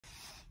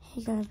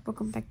Hey guys,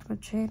 welcome back to my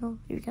channel.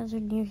 If you guys are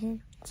new here,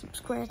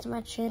 subscribe to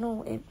my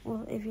channel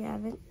if you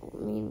haven't. I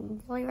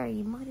mean, while you're at it,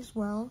 you might as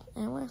well.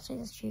 And I want to say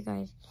this to you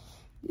guys.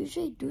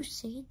 Usually I do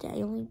say that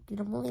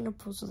I'm only gonna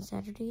post on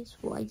Saturdays.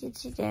 Well, I did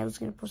say that I was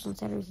gonna post on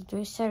Saturdays.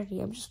 Today's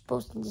Saturday. I'm just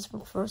posting this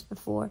one first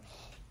before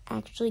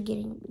actually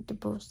getting to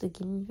post the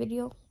gaming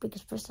video,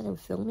 because first I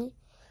didn't film it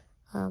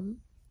on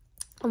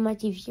my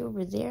TV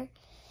over there.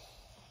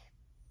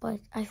 But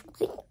I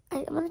think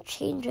I'm going to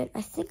change it.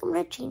 I think I'm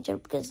going to change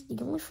it because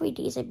the only 3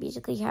 days I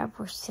basically have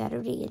are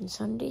Saturday and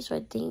Sunday. So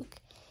I think,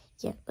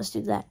 yeah, let's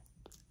do that.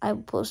 I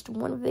will post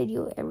one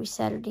video every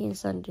Saturday and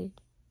Sunday.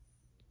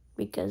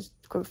 Because,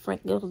 quite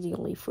frankly, those are the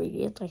only 3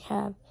 days I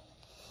have.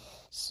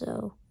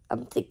 So,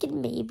 I'm thinking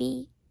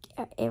maybe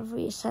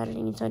every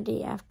Saturday and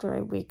Sunday after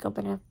I wake up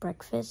and have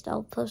breakfast,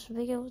 I'll post a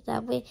video.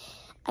 That way,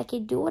 I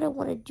can do what I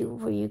want to do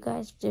for you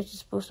guys.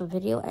 Just post a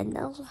video, and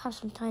I also have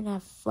some time to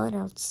have fun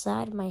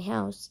outside my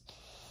house.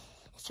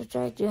 So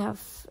trying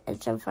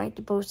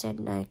to post at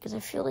night, because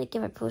I feel like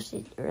if I post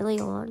it early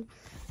on,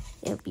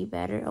 it'll be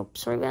better. Oh,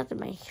 sorry about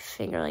my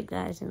finger like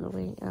that is in the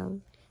way.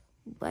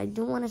 But I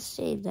do want to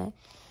say that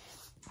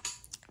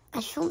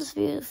I filmed this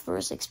video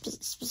first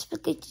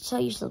specifically to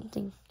tell you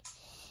something.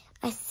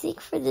 I think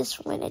for this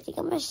one, I think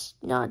I must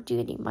not do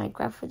any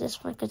Minecraft for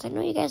this one, because I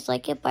know you guys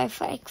like it, but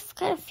I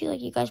kind of feel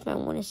like you guys might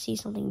want to see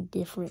something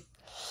different.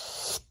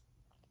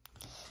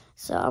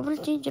 So I'm going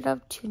to change it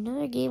up to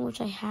another game,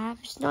 which I have.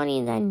 It's not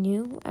even that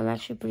new. I'm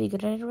actually pretty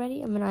good at it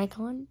already. I'm an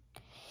icon.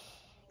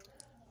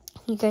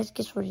 You guys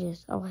guess what it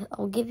is.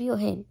 I'll give you a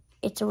hint.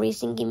 It's a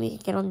racing game you can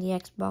get on the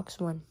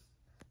Xbox One.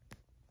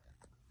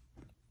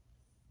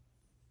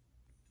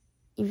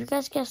 If you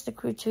guys guessed the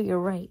Crew 2, you're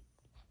right.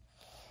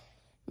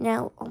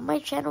 Now, on my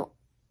channel,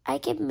 I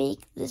can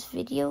make this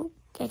video.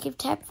 I can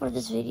tap for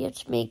this video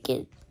to make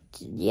it.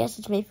 Yes,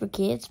 it's made for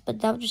kids, but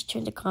that would just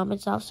turn the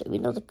comments off. So we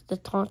know the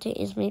content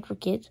is made for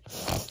kids.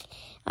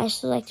 I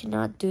still like to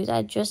not do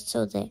that, just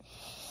so that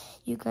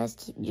you guys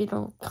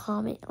can,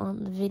 comment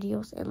on the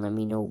videos and let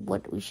me know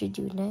what we should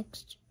do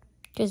next.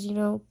 Because,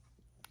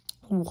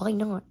 why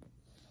not?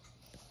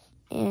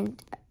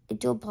 And I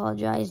do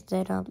apologize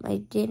that I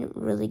didn't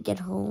really get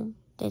home.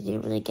 I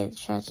didn't really get a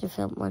chance to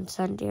film on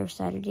Sunday or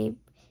Saturday.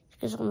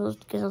 Because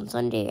on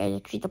Sunday, I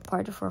actually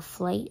departed for a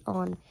flight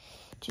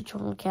to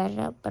Toronto,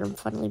 Canada, but I'm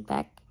finally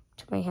back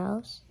to my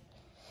house.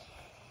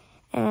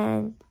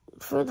 And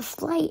for the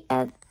flight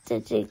to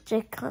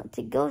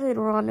go to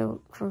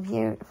Toronto from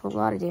here, from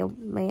Lauderdale,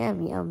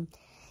 Miami,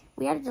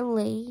 we had a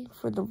delay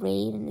for the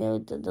rain,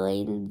 and the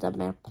delay in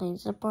the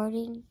planes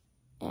departing,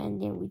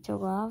 and then we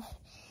took off.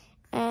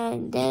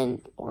 And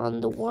then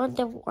on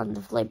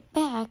the flight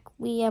back,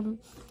 we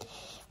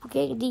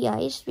getting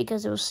de-iced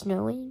because it was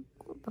snowing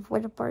before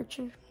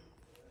departure.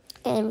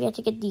 And we had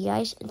to get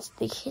de-iced, and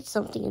they hit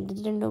something and they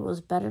didn't know it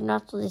was better.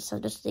 Not so they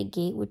sent us to the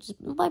gate, which is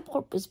my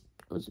purpose,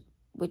 which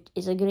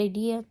is a good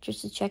idea,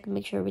 just to check and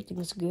make sure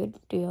everything's good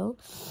to go.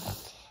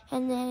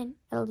 And then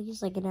at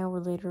least like an hour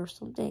later or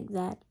something like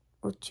that,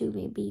 or two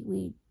maybe,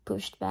 we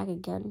pushed back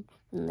again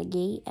from the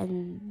gate,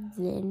 and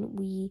then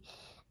we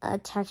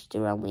attached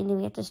the runway, and then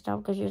we had to stop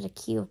because there's a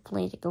queue of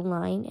planes, like a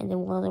line, and then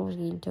one of them was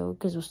getting towed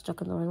because it was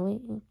stuck on the runway.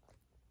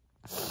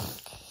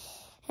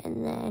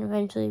 And then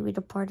eventually we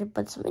departed,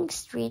 but something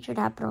strange would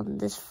happen on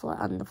the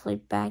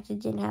flight back. It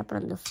didn't happen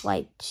on the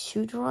flight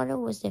to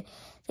Toronto. But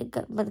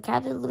the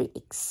captain literally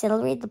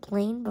accelerated the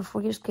plane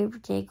before he was cleared for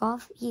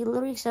takeoff. He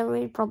literally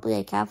accelerated probably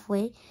like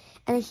halfway,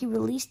 and then he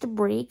released the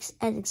brakes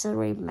and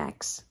accelerated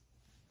max.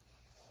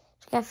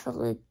 So I felt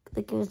like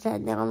it was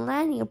that. Now on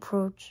landing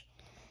approach,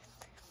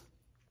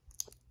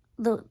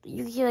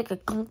 you hear like a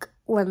clunk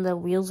when the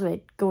wheels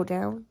would go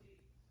down,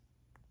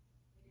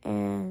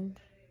 and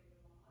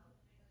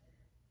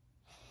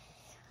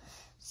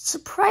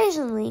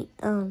surprisingly,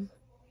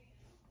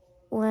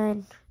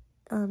 when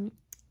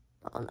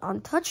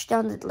on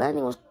touchdown, the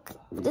landing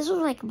this was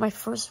like my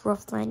first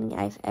rough landing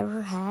I've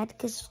ever had,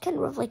 because it's kind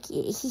of rough. Like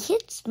he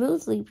hit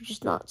smoothly, but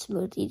just not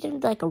smooth. He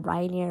didn't like a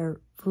Ryanair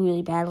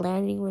really bad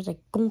landing where it's like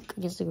gunk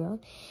against the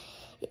ground.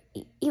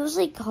 It was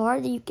like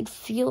hard that you could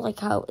feel, like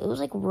how it was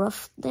like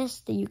roughness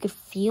that you could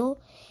feel,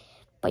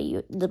 but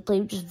the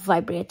plane would just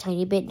vibrate a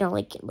tiny bit, not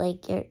like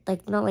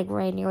not like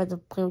Ryanair where the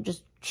plane would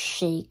just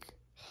shake.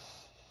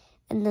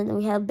 And then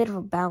we had a bit of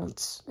a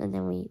bounce, and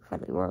then we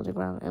finally were on the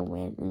ground and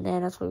went, and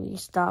then that's when we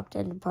stopped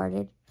and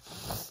departed.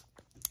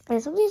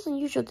 And something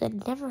unusual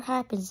that never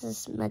happens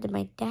is my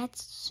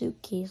dad's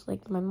suitcase,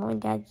 like my mom and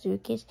dad's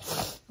suitcase.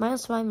 Mine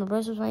was fine, my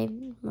brother's was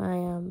fine,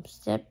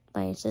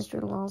 my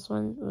sister-in-law's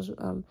one was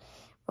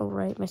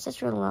alright. My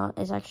sister-in-law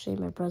is actually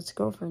my brother's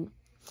girlfriend.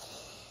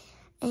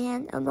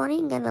 And I'm not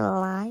even gonna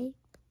lie,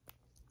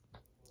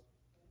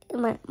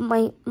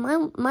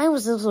 mine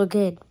was also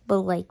good, but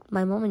like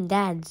my mom and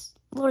dad's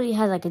literally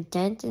had like a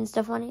dent and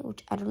stuff on it,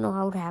 which I don't know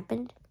how it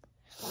happened.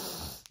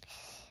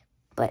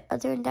 But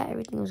other than that,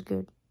 everything was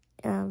good.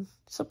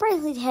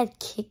 Surprisingly, they had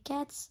Kit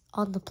Kats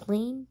on the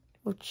plane,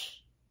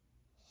 which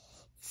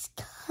is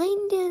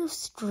kind of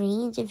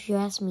strange if you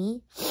ask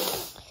me.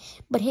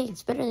 But hey,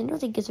 it's better than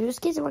nothing, because there's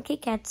kids that want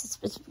Kit Kats.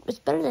 It's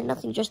better than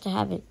nothing just to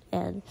have it.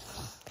 And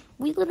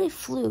we literally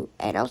flew,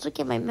 and I was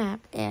looking at my map,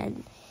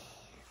 and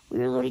we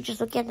were literally just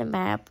looking at the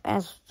map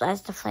as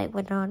the flight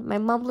went on. My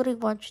mom literally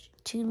watched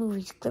 2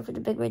 movies, Clifford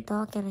the Big Red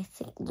Dog, and I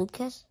think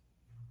Luca.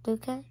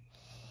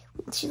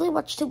 She literally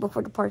watched 2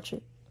 before departure.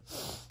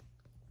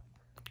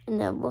 And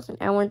that was an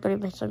hour and 30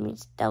 minutes. So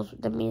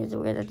that means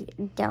we're gonna be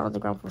down on the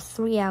ground for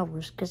 3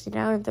 hours. Because an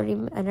hour and 30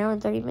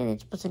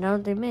 minutes plus an hour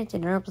and 30 minutes,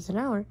 an hour plus an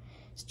hour.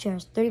 It's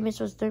just 30 minutes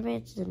plus 30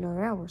 minutes is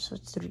another hour. So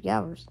it's 3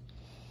 hours.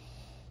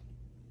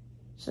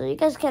 So you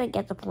guys kind of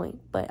get the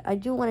point. But I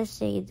do want to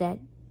say that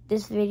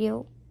this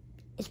video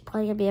is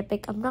probably gonna be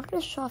epic. I'm not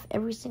gonna show off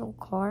every single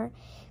car,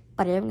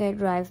 but I am gonna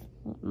drive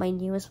my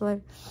newest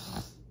one.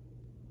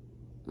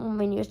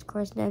 My newest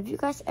cars. Now, if you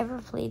guys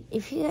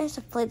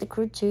have played the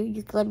Crew 2,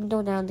 you can let me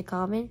know down in the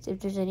comments if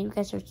there's any of you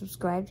guys who are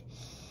subscribed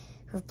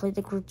who have played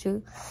the Crew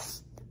 2.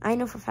 I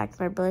know for a fact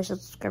my brother's a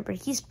subscriber.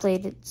 He's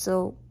played it,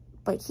 so,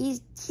 but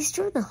he's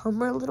driven the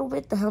Hummer a little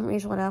bit, the Hummer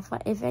H1 Alpha.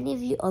 If any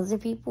of you other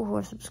people who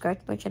are subscribed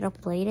to my channel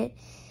played it,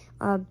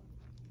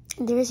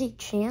 there is a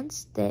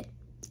chance that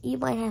you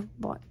might have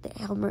bought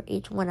the Hummer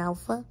H1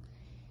 Alpha.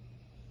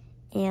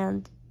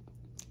 And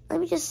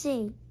let me just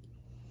say,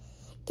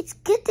 it's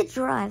good to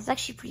drive. It's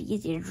actually pretty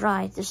easy to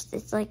drive.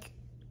 It's like,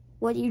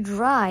 when you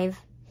drive,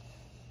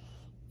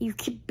 you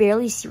can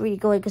barely see where you're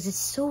going because it's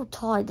so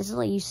tall, it doesn't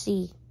let you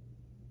see.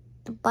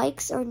 The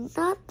bikes are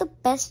not the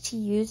best to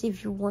use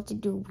if you want to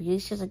do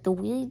wheelies, because like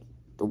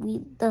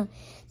the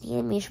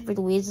animation for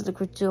the wheels of the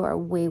Crew 2 are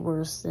way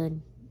worse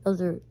than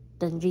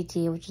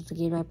GTA, which is the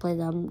game I play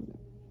that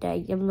I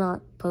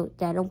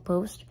don't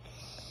post.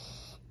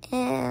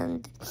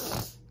 And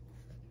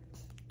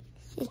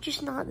it's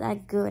just not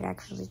that good,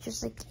 actually. It's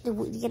just like the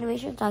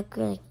animation's not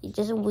good. Like, it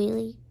doesn't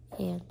wheelie,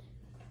 and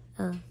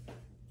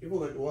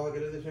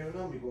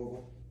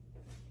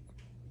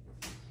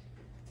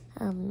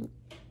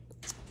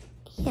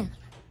yeah,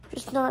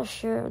 just not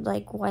sure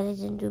like why they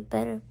didn't do it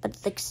better. But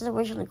the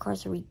acceleration of the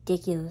cars are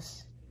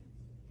ridiculous.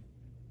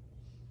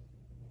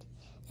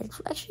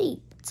 It's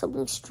actually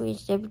something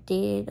strange they ever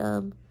did.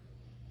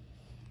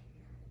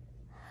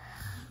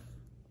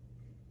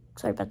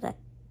 Sorry about that.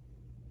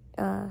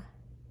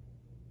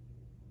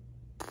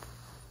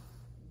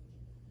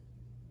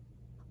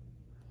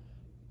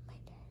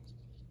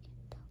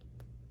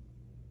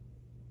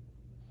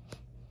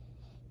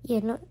 Yeah,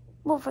 no,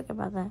 we'll forget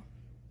about that.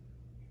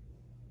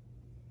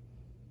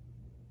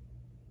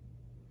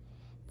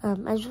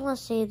 I just want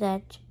to say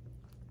that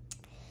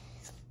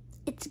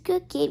it's a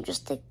good game.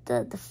 Just like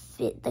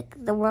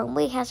the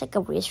runway has like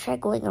a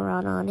racetrack going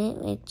around on it.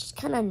 It's just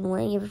kind of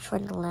annoying if you're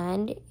trying to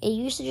land. It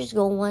used to just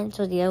go one,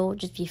 so the other would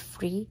just be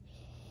free,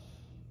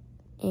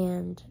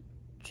 and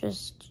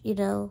just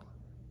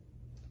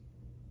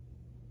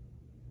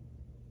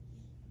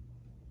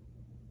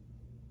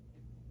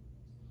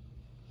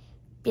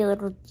be a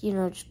little,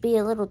 just be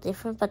a little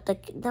different. But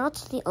now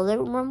it's the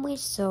other runway,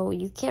 so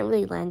you can't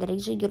really land it.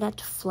 Usually you'd have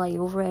to fly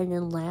over it and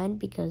then land,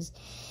 because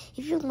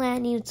if you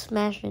land, you'd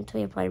smash into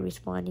it and probably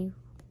respawn you.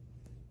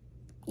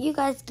 You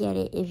guys get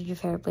it if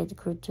you've ever played the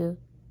Crew 2.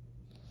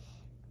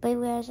 But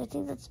anyways, I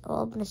think that's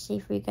all I'm going to say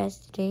for you guys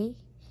today.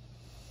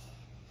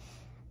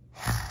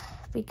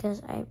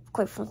 Because I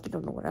quite frankly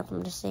don't know what else I'm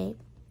going to say.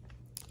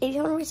 If you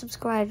haven't already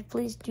subscribed,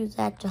 please do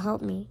that to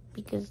help me.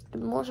 Because the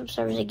more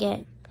subscribers I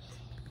get,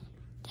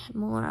 the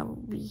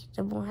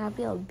more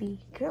happy I'll be.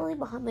 Currently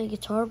behind my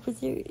guitar over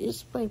there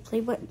is my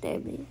play button,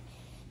 damn it.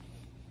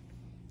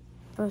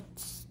 But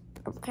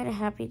I'm kind of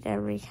happy that I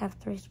already have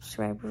 3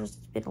 subscribers.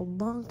 It's been a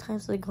long time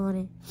since I got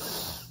it.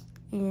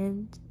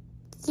 And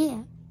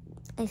yeah,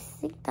 I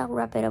think that'll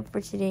wrap it up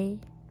for today.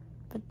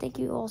 But thank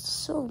you all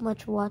so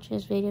much for watching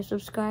this video.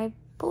 Subscribe,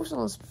 post all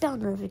those bell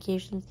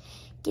notifications,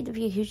 give the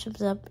video a huge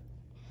thumbs up.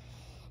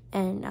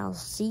 And I'll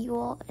see you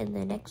all in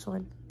the next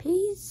one.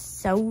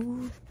 Peace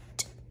out.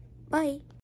 Bye.